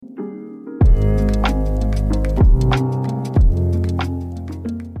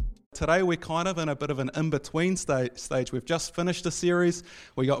today we're kind of in a bit of an in-between stage. We've just finished a series.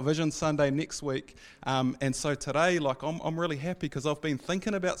 We got Vision Sunday next week. And so today, I'm really happy because I've been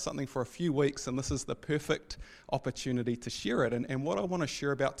thinking about something for a few weeks, and this is the perfect opportunity to share it. And what I want to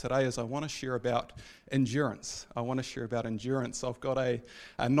share about today is I want to share about endurance. I've got a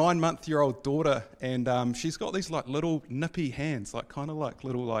 9-month-old daughter, and she's got these little nippy hands,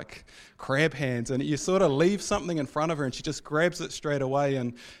 little crab hands, and you sort of leave something in front of her and she just grabs it straight away.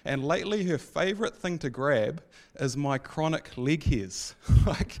 And lately her favourite thing to grab is my chronic leg hairs.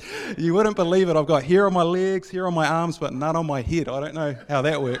 You wouldn't believe it. I've got hair on my legs, hair on my arms, but none on my head. I don't know how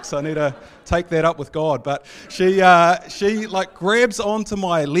that works. I need to take that up with God. But she grabs onto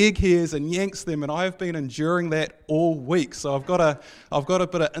my leg hairs and yanks them, and I've been enduring that all week. So I've got a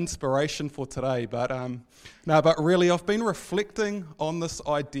bit of inspiration for today. But really, I've been reflecting on this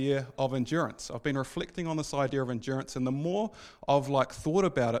idea of endurance. And the more I've thought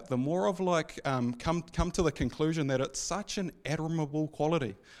about it, the more I've come to the conclusion that it's such an admirable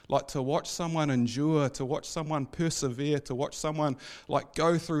quality. To watch someone endure, to watch someone persevere, to watch someone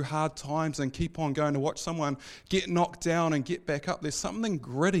go through hard times and keep on going, to watch someone get knocked down and get back up. There's something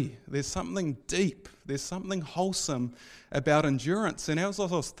gritty, there's something deep, there's something wholesome about endurance. And as I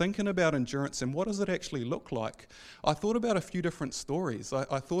was thinking about endurance and what does it actually look like, I thought about a few different stories.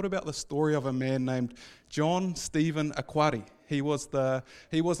 I thought about the story of a man named John Stephen Akwari. He was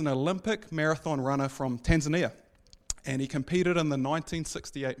an Olympic marathon runner from Tanzania. And he competed in the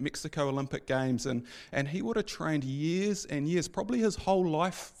 1968 Mexico Olympic Games, and he would have trained years and years, probably his whole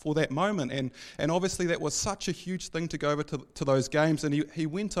life for that moment. And obviously that was such a huge thing to go over to those games. And he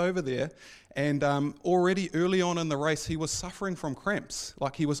went over there, and already early on in the race, he was suffering from cramps.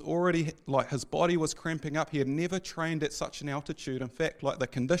 He was already, his body was cramping up. He had never trained at such an altitude. In fact, the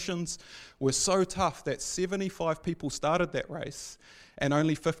conditions were so tough that 75 people started that race, and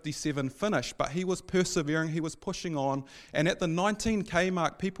only 57 finished. But he was persevering, he was pushing on, and at the 19k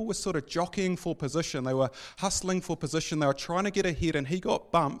mark, people were sort of jockeying for position. They were hustling for position, they were trying to get ahead, and he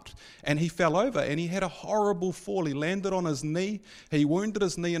got bumped, and he fell over, and he had a horrible fall. He landed on his knee, he wounded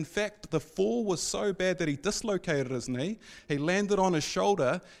his knee. In fact, the fall was so bad that he dislocated his knee. He landed on his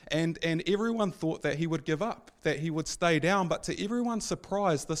shoulder, and everyone thought that he would give up, that he would stay down, but to everyone's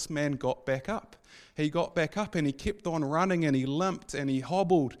surprise, this man got back up. He got back up and he kept on running, and he limped and he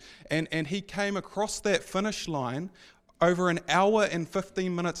hobbled, and he came across that finish line over an hour and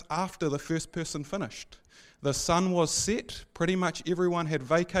 15 minutes after the first person finished. The sun was set, pretty much everyone had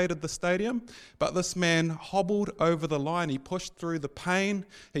vacated the stadium, but this man hobbled over the line. He pushed through the pain,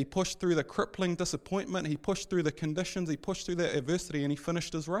 he pushed through the crippling disappointment, he pushed through the conditions, he pushed through that adversity, and he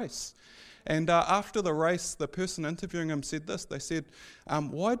finished his race. And after the race, the person interviewing him said this. They said,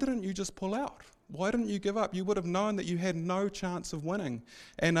 why didn't you just pull out? Why didn't you give up? You would have known that you had no chance of winning.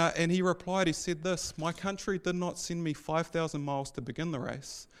 And he replied, he said this: my country did not send me 5,000 miles to begin the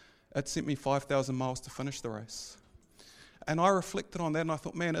race. It sent me 5,000 miles to finish the race. And I reflected on that and I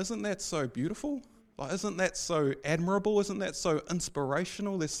thought, man, isn't that so beautiful? Isn't that so admirable? Isn't that so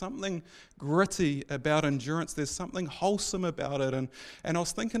inspirational? There's something gritty about endurance. There's something wholesome about it. And I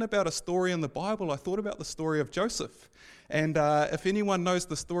was thinking about a story in the Bible. I thought about the story of Joseph. And if anyone knows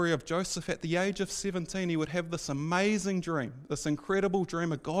the story of Joseph, at the age of 17, he would have this amazing dream, this incredible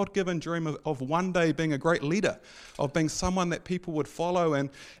dream, a God-given dream of one day being a great leader, of being someone that people would follow. And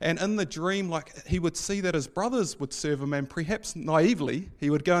in the dream, he would see that his brothers would serve him, and perhaps naively, he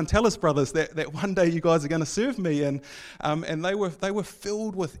would go and tell his brothers that one day you guys are going to serve me. And they were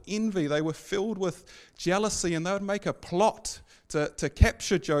filled with envy, they were filled with jealousy, and they would make a plot to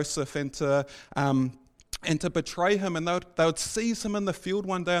capture Joseph and to betray him, and they would seize him in the field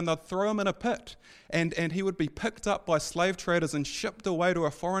one day and they'd throw him in a pit, and he would be picked up by slave traders and shipped away to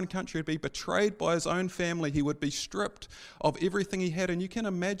a foreign country. He'd be betrayed by his own family. He would be stripped of everything he had, and you can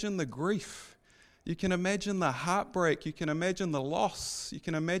imagine the grief. You can imagine the heartbreak, you can imagine the loss, you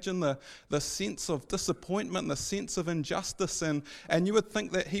can imagine the sense of disappointment, the sense of injustice, and you would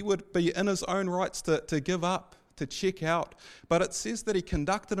think that he would be in his own rights to give up, to check out. But it says that he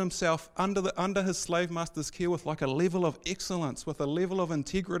conducted himself under his slave master's care with a level of excellence, with a level of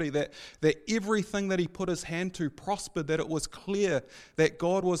integrity, that everything that he put his hand to prospered, that it was clear that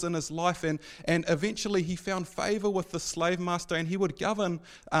God was in his life, and eventually he found favor with the slave master, and he would govern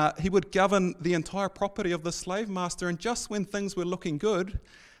the entire property of the slave master. And just when things were looking good,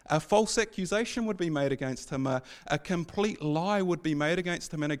 A false accusation would be made against him. A complete lie would be made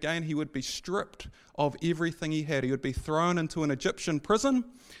against him. And again, he would be stripped of everything he had. He would be thrown into an Egyptian prison.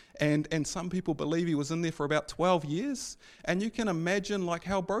 And some people believe he was in there for about 12 years. And you can imagine like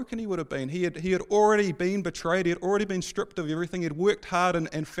how broken he would have been. He had already been betrayed. He had already been stripped of everything. He'd worked hard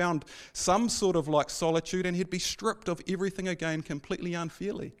and found some sort of like solitude. And he'd be stripped of everything again completely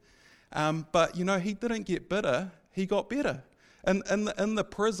unfairly. But, you know, he didn't get bitter. He got better. And in the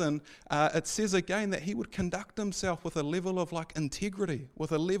prison, it says again that he would conduct himself with a level of like integrity,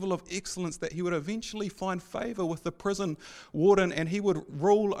 with a level of excellence, that he would eventually find favor with the prison warden, and he would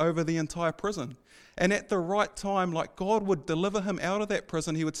rule over the entire prison. And at the right time, like God would deliver him out of that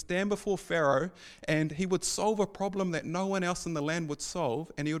prison. He would stand before Pharaoh and he would solve a problem that no one else in the land would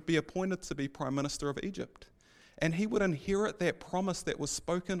solve, and he would be appointed to be Prime Minister of Egypt. And he would inherit that promise that was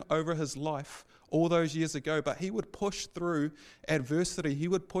spoken over his life all those years ago, but he would push through adversity, he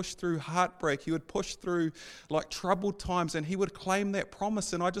would push through heartbreak, he would push through like troubled times, and he would claim that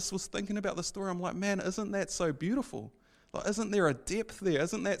promise. And I just was thinking about the story, I'm like, man, isn't that so beautiful? Like, isn't there a depth there?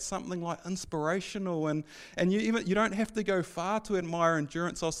 Isn't that something like inspirational? And you don't have to go far to admire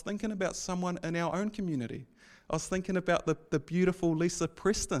endurance. I was thinking about someone in our own community. I was thinking about the beautiful Lisa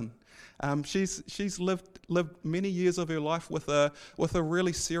Preston. She's lived many years of her life with a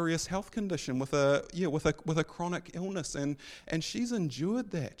really serious health condition, with a chronic illness, and she's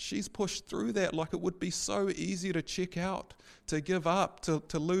endured that. She's pushed through that. Like, it would be so easy to check out, to give up,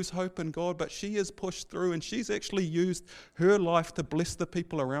 to lose hope in God, but she has pushed through, and she's actually used her life to bless the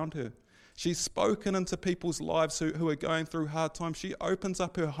people around her. She's spoken into people's lives who are going through hard times. She opens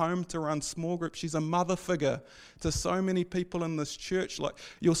up her home to run small groups. She's a mother figure to so many people in this church. Like,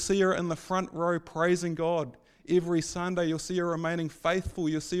 you'll see her in the front row praising God every Sunday. You'll see her remaining faithful.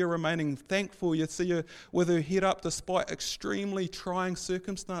 You'll see her remaining thankful. You'll see her with her head up despite extremely trying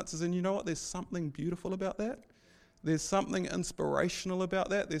circumstances. And you know what? There's something beautiful about that. There's something inspirational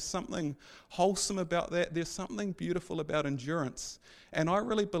about that. There's something wholesome about that. There's something beautiful about endurance. And I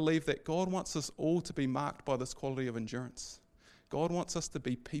really believe that God wants us all to be marked by this quality of endurance. God wants us to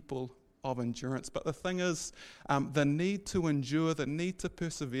be people of endurance. But the thing is, the need to endure, the need to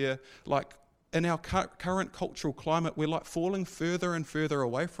persevere, like in our current cultural climate, we're like falling further and further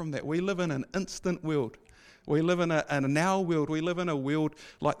away from that. We live in an instant world. We live in a now world. We live in a world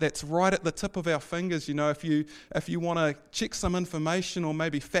like that's right at the tip of our fingers. You know, if you want to check some information or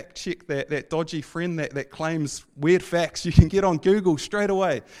maybe fact check that dodgy friend that claims weird facts, you can get on Google straight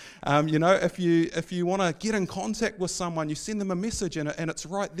away. You know, if you want to get in contact with someone, you send them a message and it's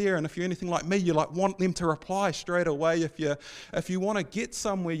right there. And if you're anything like me, you like want them to reply straight away. If you want to get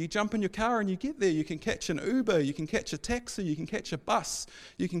somewhere, you jump in your car and you get there. You can catch an Uber, you can catch a taxi, you can catch a bus,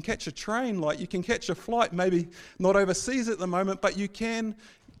 you can catch a train, like you can catch a flight, maybe not overseas at the moment, but you can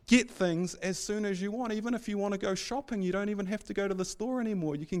get things as soon as you want. Even if you want to go shopping, you don't even have to go to the store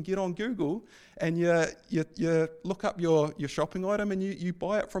anymore. You can get on Google and you look up your shopping item and you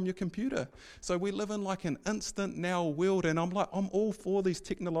buy it from your computer. So we live in like an instant now world, and I'm all for these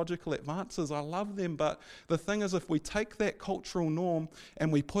technological advances. I love them, but the thing is, if we take that cultural norm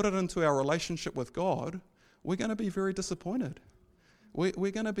and we put it into our relationship with God, we're going to be very disappointed.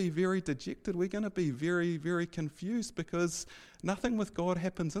 We're going to be very dejected. We're going to be very, very confused, because nothing with God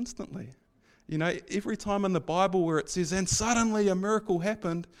happens instantly. You know, every time in the Bible where it says, and suddenly a miracle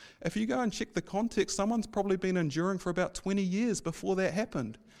happened, if you go and check the context, someone's probably been enduring for about 20 years before that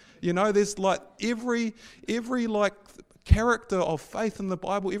happened. You know, there's like every like character of faith in the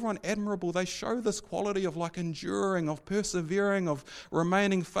Bible, everyone admirable, they show this quality of like enduring, of persevering, of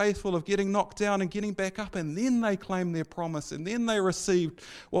remaining faithful, of getting knocked down and getting back up, and then they claim their promise, and then they received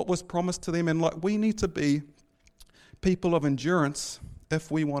what was promised to them. And like, we need to be people of endurance if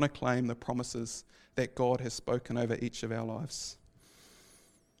we want to claim the promises that God has spoken over each of our lives.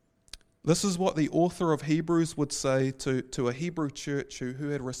 This is what the author of Hebrews would say to a Hebrew church who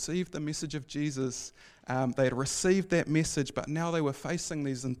had received the message of Jesus. They had received that message, but now they were facing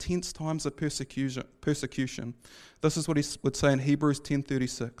these intense times of persecution. This is what he would say in Hebrews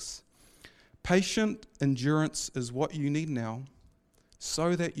 10:36. Patient endurance is what you need now,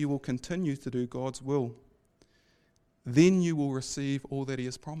 so that you will continue to do God's will. Then you will receive all that he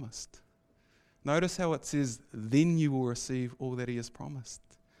has promised. Notice how it says, then you will receive all that he has promised.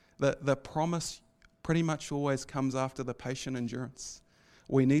 The promise pretty much always comes after the patient endurance.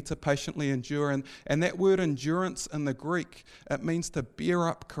 We need to patiently endure. And that word endurance in the Greek, it means to bear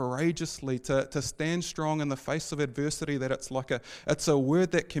up courageously, to stand strong in the face of adversity, that it's a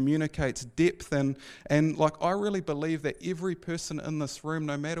word that communicates depth. And like, I really believe that every person in this room,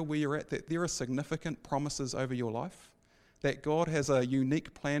 no matter where you're at, that there are significant promises over your life. that God has a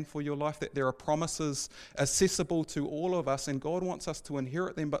unique plan for your life, that there are promises accessible to all of us, and God wants us to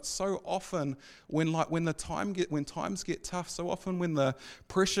inherit them. But so often, when times get tough, so often when the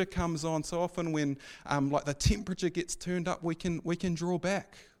pressure comes on, so often when the temperature gets turned up, we can draw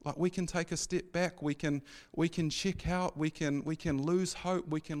back. Like we can take a step back. We can check out. We can lose hope.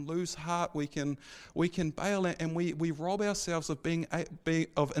 We can lose heart. We can bail, and we rob ourselves of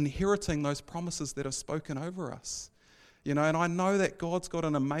of inheriting those promises that are spoken over us. And I know that God's got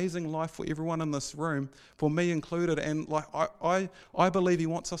an amazing life for everyone in this room, for me included, and I believe He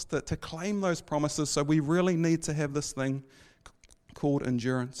wants us to claim those promises, so we really need to have this thing called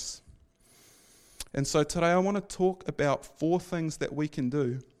endurance. And so today I want to talk about 4 things that we can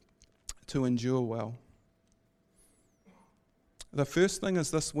do to endure well. The first thing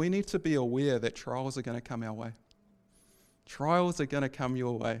is this: we need to be aware that trials are going to come our way. Trials are going to come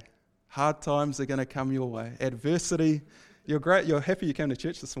your way. Hard times are going to come your way. Adversity, you're great, you're happy you came to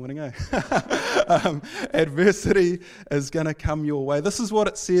church this morning, eh? Adversity is going to come your way. This is what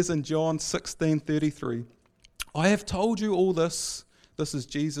it says in John 16:33. I have told you all this. This is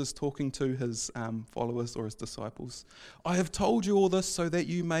Jesus talking to his followers or his disciples. I have told you all this so that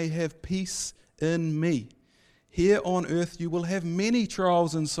you may have peace in me. Here on earth you will have many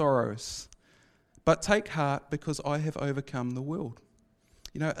trials and sorrows, but take heart because I have overcome the world.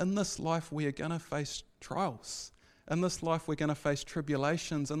 In this life, we are going to face trials. In this life, we're going to face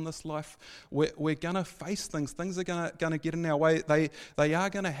tribulations. In this life, we're going to face things. Things are going to get in our way. They are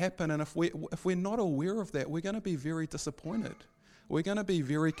going to happen. And if we're not aware of that, we're going to be very disappointed. We're going to be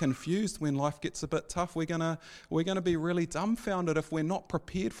very confused when life gets a bit tough. We're going to be really dumbfounded if we're not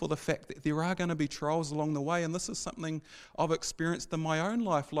prepared for the fact that there are going to be trials along the way. And this is something I've experienced in my own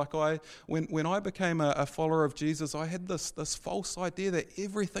life. Like when I became a follower of Jesus, I had this false idea that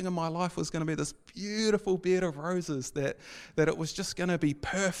everything in my life was going to be this beautiful bed of roses, that it was just going to be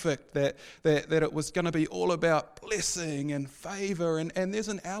perfect, that it was going to be all about blessing and favor. And there's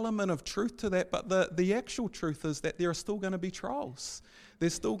an element of truth to that, but the actual truth is that there are still going to be trials.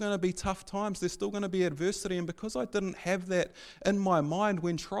 There's still going to be tough times. There's still going to be adversity. And because I didn't have that in my mind,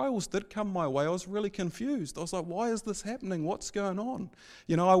 when trials did come my way, I was really confused. I was like, why is this happening? What's going on?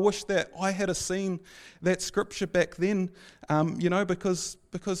 I wish that I had seen that scripture back then, because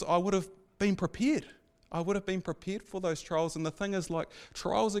I would have been prepared. I would have been prepared for those trials. And the thing is,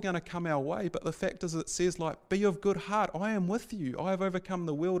 trials are going to come our way, but the fact is, it says, be of good heart. I am with you. I have overcome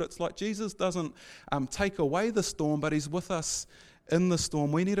the world. It's like Jesus doesn't take away the storm, but He's with us in the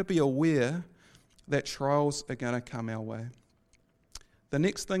storm. We need to be aware that trials are going to come our way. The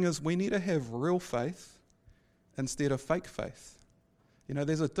next thing is we need to have real faith instead of fake faith.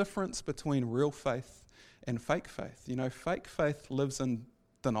 There's a difference between real faith and fake faith. Fake faith lives in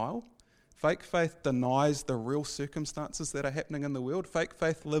denial. Fake faith denies the real circumstances that are happening in the world. Fake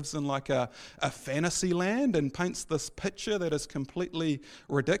faith lives in a fantasy land and paints this picture that is completely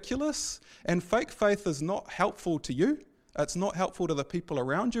ridiculous. And fake faith is not helpful to you. It's not helpful to the people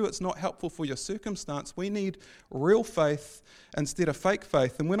around you. It's not helpful for your circumstance. We need real faith instead of fake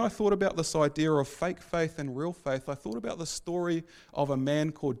faith. And when I thought about this idea of fake faith and real faith, I thought about the story of a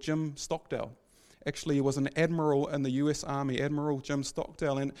man called Jim Stockdale. Actually, he was an admiral in the US Army, Admiral Jim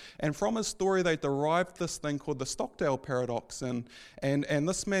Stockdale. And from his story, they derived this thing called the Stockdale paradox. And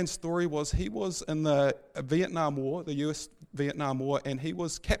this man's story was he was in the Vietnam War, the US Vietnam War, and he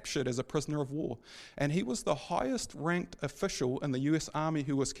was captured as a prisoner of war. And he was the highest ranked official in the US Army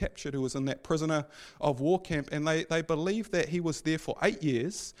who was captured, who was in that prisoner of war camp. And they believed that he was there for 8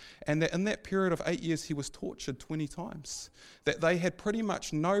 years, and that in that period of 8 years he was tortured 20 times. That they had pretty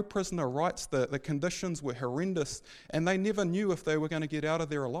much no prisoner rights. The conditions were horrendous, and they never knew if they were going to get out of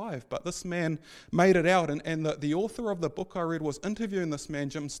there alive. But this man made it out, and the author of the book I read was interviewing this man,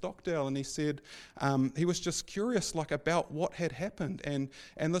 Jim Stockdale, and he said he was just curious about what had happened. And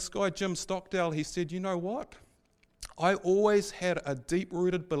this guy, Jim Stockdale, he said, you know what? I always had a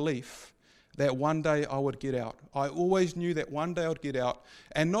deep-rooted belief that one day I would get out. I always knew that one day I would get out.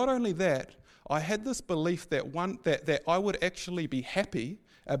 And not only that, I had this belief that I would actually be happy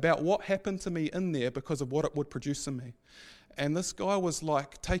about what happened to me in there because of what it would produce in me. And this guy was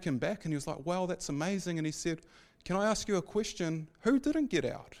taken back, and he was like, wow, that's amazing. And he said, can I ask you a question? Who didn't get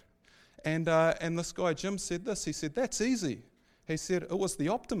out? And this guy, Jim, said this. He said, that's easy. He said, it was the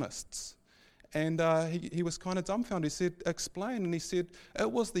optimists. And he was kind of dumbfounded. He said, explain. And he said,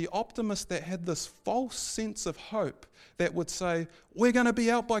 it was the optimist that had this false sense of hope that would say, we're going to be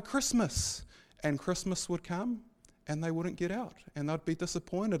out by Christmas. And Christmas would come, and they wouldn't get out. And they'd be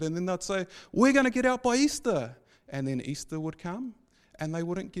disappointed. And then they'd say, we're going to get out by Easter. And then Easter would come, and they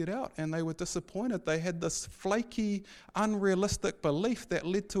wouldn't get out, and they were disappointed. They had this flaky, unrealistic belief that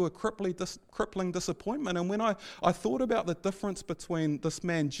led to a crippling disappointment. And when I thought about the difference between this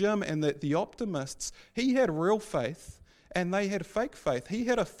man Jim and the optimists, he had real faith and they had fake faith. He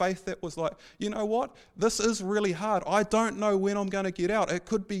had a faith that was like, you know what, this is really hard. I don't know when I'm going to get out. It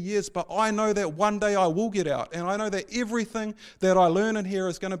could be years, but I know that one day I will get out. And I know that everything that I learn in here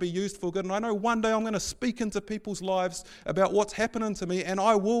is going to be used for good. And I know one day I'm going to speak into people's lives about what's happening to me, and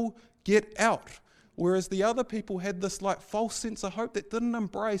I will get out. Whereas the other people had this like false sense of hope that didn't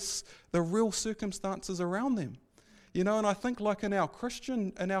embrace the real circumstances around them. You know, and I think like in our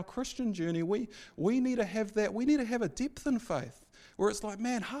Christian journey, we need to have that. We need to have a depth in faith where it's like,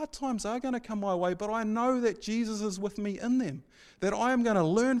 man, hard times are going to come my way, but I know that Jesus is with me in them, that I am going to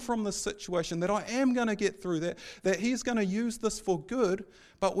learn from this situation, that I am going to get through that He's going to use this for good,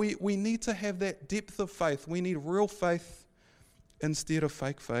 but we need to have that depth of faith. We need real faith instead of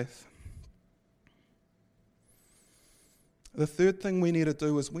fake faith. The third thing we need to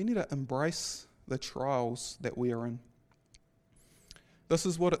do is we need to embrace the trials that we are in. This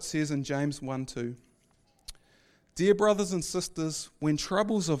is what it says in James 1:2. Dear brothers and sisters, when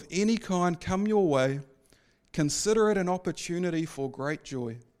troubles of any kind come your way, consider it an opportunity for great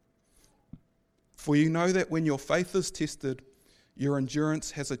joy. For you know that when your faith is tested, your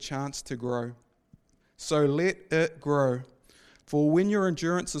endurance has a chance to grow. So let it grow. For when your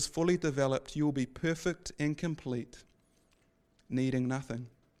endurance is fully developed, you will be perfect and complete, needing nothing.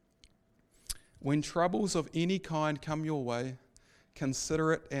 When troubles of any kind come your way,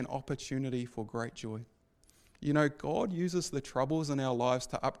 consider it an opportunity for great joy. You know, God uses the troubles in our lives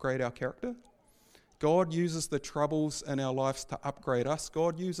to upgrade our character. God uses the troubles in our lives to upgrade us.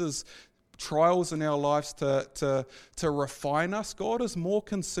 God uses trials in our lives to refine us. God is more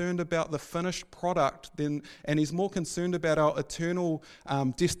concerned about the finished product and He's more concerned about our eternal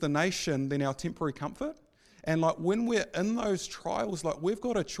destination than our temporary comfort. And like when we're in those trials, like we've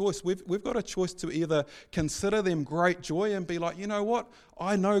got a choice. We've got a choice to either consider them great joy and be like, you know what?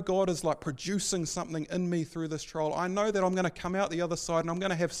 I know God is like producing something in me through this trial. I know that I'm going to come out the other side and I'm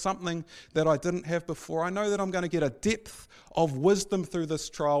going to have something that I didn't have before. I know that I'm going to get a depth of wisdom through this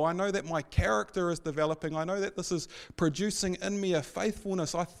trial. I know that my character is developing. I know that this is producing in me a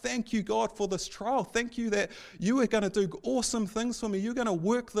faithfulness. I thank you, God, for this trial. Thank you that you are going to do awesome things for me. You're going to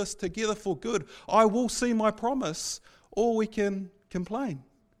work this together for good. I will see my promise. Or we can complain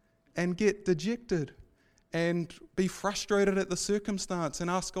and get dejected and be frustrated at the circumstance and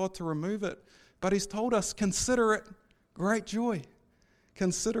ask God to remove it. But He's told us, consider it great joy.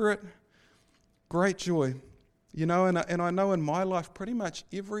 Consider it great joy. You know, and I know in my life, pretty much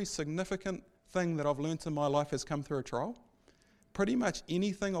every significant thing that I've learned in my life has come through a trial. Pretty much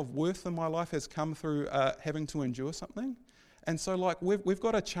anything of worth in my life has come through having to endure something. And so like we've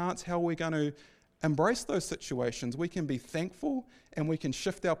got a chance how we're going to embrace those situations. We can be thankful and we can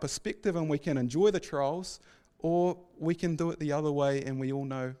shift our perspective and we can enjoy the trials, or we can do it the other way, and we all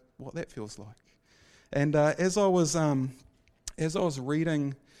know what that feels like. And as I was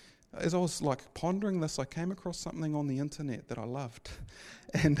like pondering this, I came across something on the internet that I loved,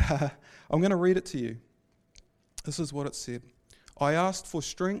 and I'm going to read it to you. This is what it said. I asked for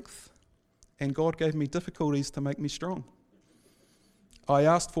strength, and God gave me difficulties to make me strong. I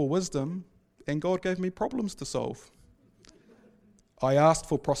asked for wisdom, and God gave me problems to solve. I asked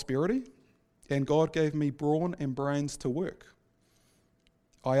for prosperity, and God gave me brawn and brains to work.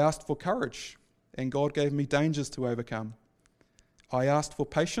 I asked for courage, and God gave me dangers to overcome. I asked for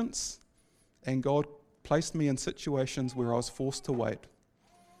patience, and God placed me in situations where I was forced to wait.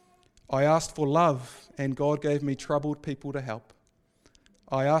 I asked for love, and God gave me troubled people to help.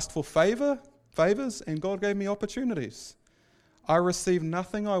 I asked for favors, and God gave me opportunities. I received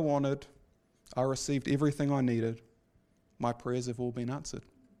nothing I wanted. I received everything I needed. My prayers have all been answered.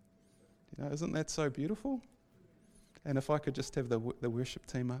 You know, isn't that so beautiful? And if I could just have the worship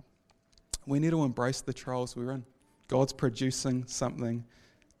team up. We need to embrace the trials we're in. God's producing something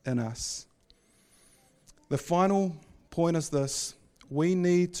in us. The final point is this. We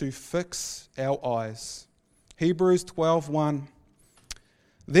need to fix our eyes. Hebrews 12:1.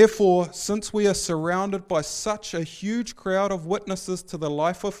 Therefore, since we are surrounded by such a huge crowd of witnesses to the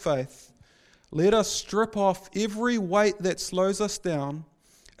life of faith, let us strip off every weight that slows us down,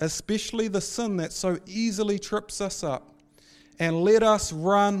 especially the sin that so easily trips us up, and let us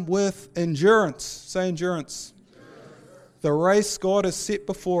run with endurance. Say endurance. The race God has set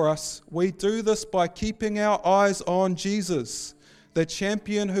before us. We do this by keeping our eyes on Jesus, the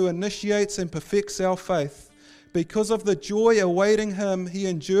champion who initiates and perfects our faith. Because of the joy awaiting Him, He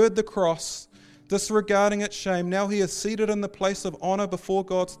endured the cross, disregarding its shame. Now he is seated in the place of honor before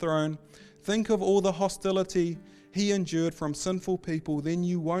God's throne. Think of all the hostility he endured from sinful people. Then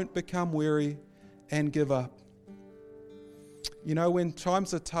you won't become weary and give up. You know, when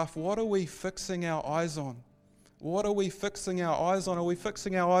times are tough, what are we fixing our eyes on? What are we fixing our eyes on? Are we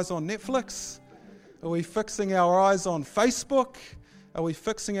fixing our eyes on Netflix? Are we fixing our eyes on Facebook? Are we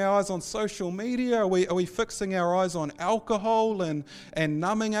fixing our eyes on social media? Are we fixing our eyes on alcohol and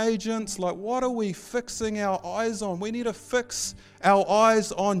numbing agents? Like, what are we fixing our eyes on? We need to fix our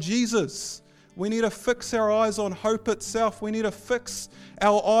eyes on Jesus. We need to fix our eyes on hope itself. We need to fix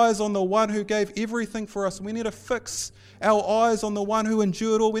our eyes on the one who gave everything for us. We need to fix our eyes on the one who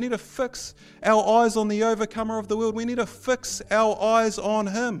endured all. We need to fix our eyes on the overcomer of the world. We need to fix our eyes on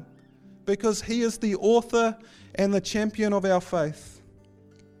him, because he is the author and the champion of our faith.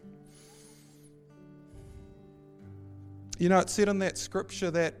 You know, it said in that scripture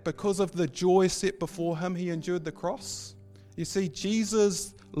that because of the joy set before him, he endured the cross. You see,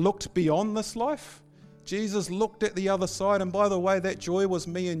 Jesus looked beyond this life. Jesus looked at the other side. And by the way, that joy was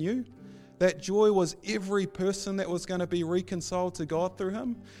me and you. That joy was every person that was going to be reconciled to God through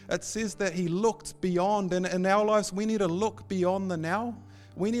him. It says that he looked beyond. And in our lives, we need to look beyond the now.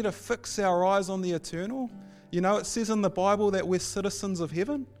 We need to fix our eyes on the eternal. You know, it says in the Bible that we're citizens of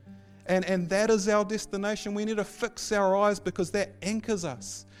heaven. And that is our destination. We need to fix our eyes because that anchors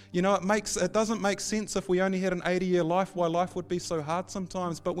us. You know, it doesn't make sense if we only had an 80-year life, why life would be so hard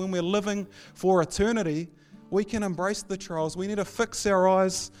sometimes. But when we're living for eternity, we can embrace the trials. We need to fix our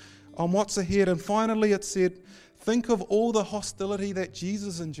eyes on what's ahead. And finally it said, think of all the hostility that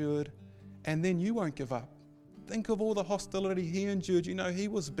Jesus endured, and then you won't give up. Think of all the hostility he endured. You know, he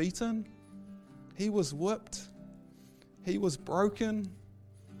was beaten, he was whipped, he was broken,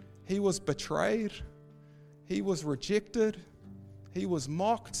 he was betrayed, he was rejected, he was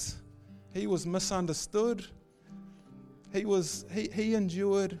mocked, he was misunderstood, he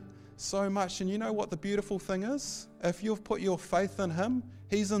endured so much. And you know what the beautiful thing is? If you've put your faith in him,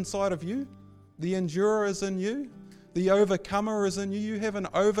 he's inside of you. The endurer is in you. The overcomer is in you. You have an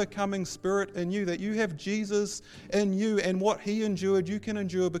overcoming spirit in you, that you have Jesus in you, and what he endured, you can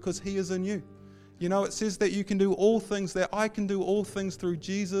endure because he is in you. You know, it says that you can do all things, that I can do all things through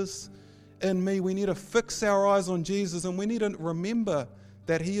Jesus in me. We need to fix our eyes on Jesus, and we need to remember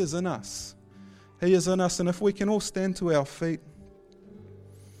that he is in us. He is in us. And if we can all stand to our feet.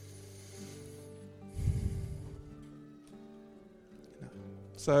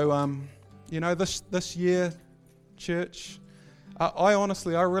 So, you know, this year, church, I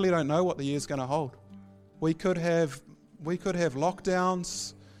honestly really don't know what the year's going to hold. We could have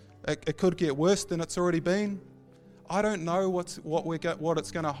lockdowns. It could get worse than it's already been. I don't know what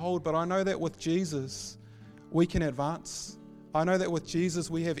it's going to hold, but I know that with Jesus, we can advance. I know that with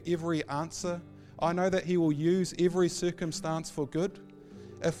Jesus, we have every answer. I know that he will use every circumstance for good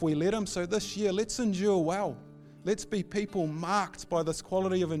if we let him. So this year, let's endure well. Let's be people marked by this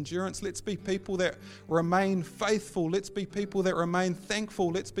quality of endurance. Let's be people that remain faithful. Let's be people that remain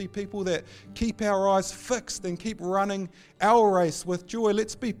thankful. Let's be people that keep our eyes fixed and keep running our race with joy.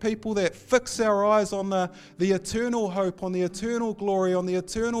 Let's be people that fix our eyes on the eternal hope, on the eternal glory, on the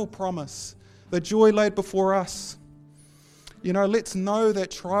eternal promise, the joy laid before us. You know, let's know that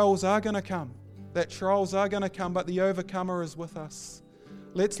trials are going to come, but the overcomer is with us.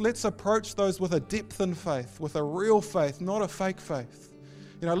 Let's approach those with a depth in faith, with a real faith, not a fake faith.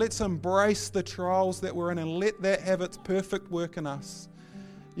 You know, let's embrace the trials that we're in and let that have its perfect work in us.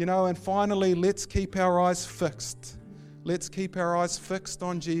 You know, and finally, let's keep our eyes fixed. Let's keep our eyes fixed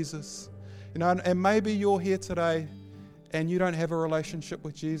on Jesus. You know, and maybe you're here today and you don't have a relationship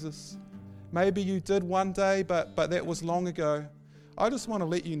with Jesus. Maybe you did one day, but that was long ago. I just want to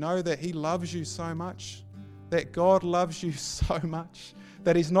let you know that he loves you so much, that God loves you so much,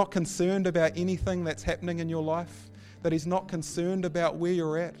 that he's not concerned about anything that's happening in your life, that he's not concerned about where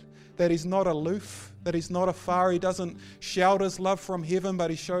you're at, that he's not aloof, that he's not afar. He doesn't shout his love from heaven, but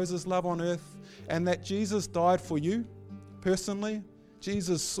he shows his love on earth, and that Jesus died for you personally.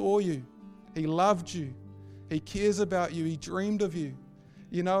 Jesus saw you. He loved you. He cares about you. He dreamed of you.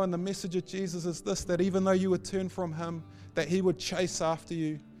 You know, and the message of Jesus is this, that even though you would turn from him, that he would chase after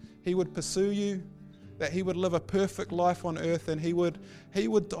you. He would pursue you, that he would live a perfect life on earth, and he would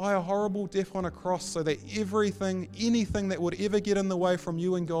die a horrible death on a cross so that anything that would ever get in the way from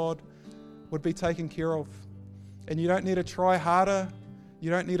you and God would be taken care of. And you don't need to try harder. You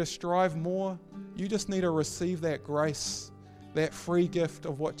don't need to strive more. You just need to receive that grace, that free gift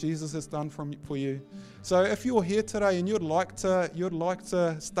of what Jesus has done for you. So if you're here today and you'd like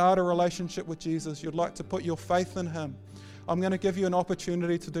to start a relationship with Jesus, you'd like to put your faith in him, I'm going to give you an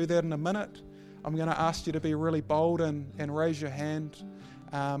opportunity to do that in a minute. I'm going to ask you to be really bold and raise your hand.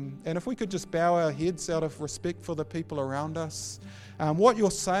 And if we could just bow our heads out of respect for the people around us. What you're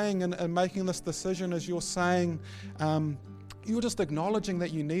saying in making this decision is you're saying, you're just acknowledging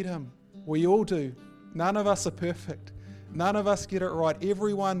that you need Him. We all do. None of us are perfect. None of us get it right.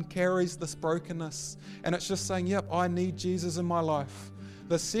 Everyone carries this brokenness. And it's just saying, yep, I need Jesus in my life.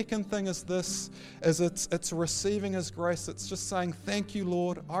 The second thing is it's receiving His grace. It's just saying, thank you,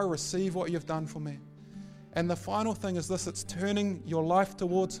 Lord. I receive what you've done for me. And the final thing is this, it's turning your life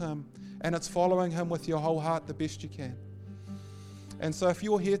towards Him and it's following Him with your whole heart the best you can. And so if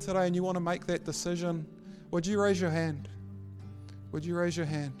you're here today and you want to make that decision, would you raise your hand? Would you raise your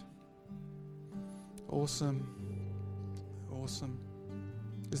hand? Awesome. Awesome.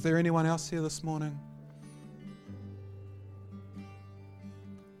 Is there anyone else here this morning?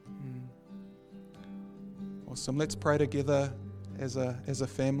 Awesome. Let's pray together as a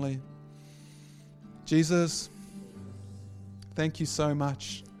family. Jesus, thank you so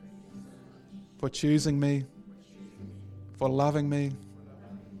much for choosing me, for loving me,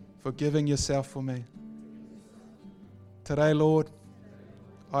 for giving yourself for me. Today, Lord,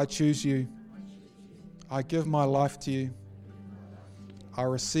 I choose you. I give my life to you. I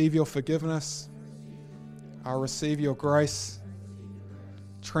receive your forgiveness. I receive your grace.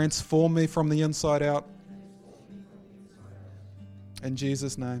 Transform me from the inside out. In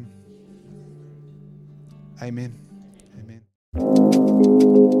Jesus' name. Amen. Amen.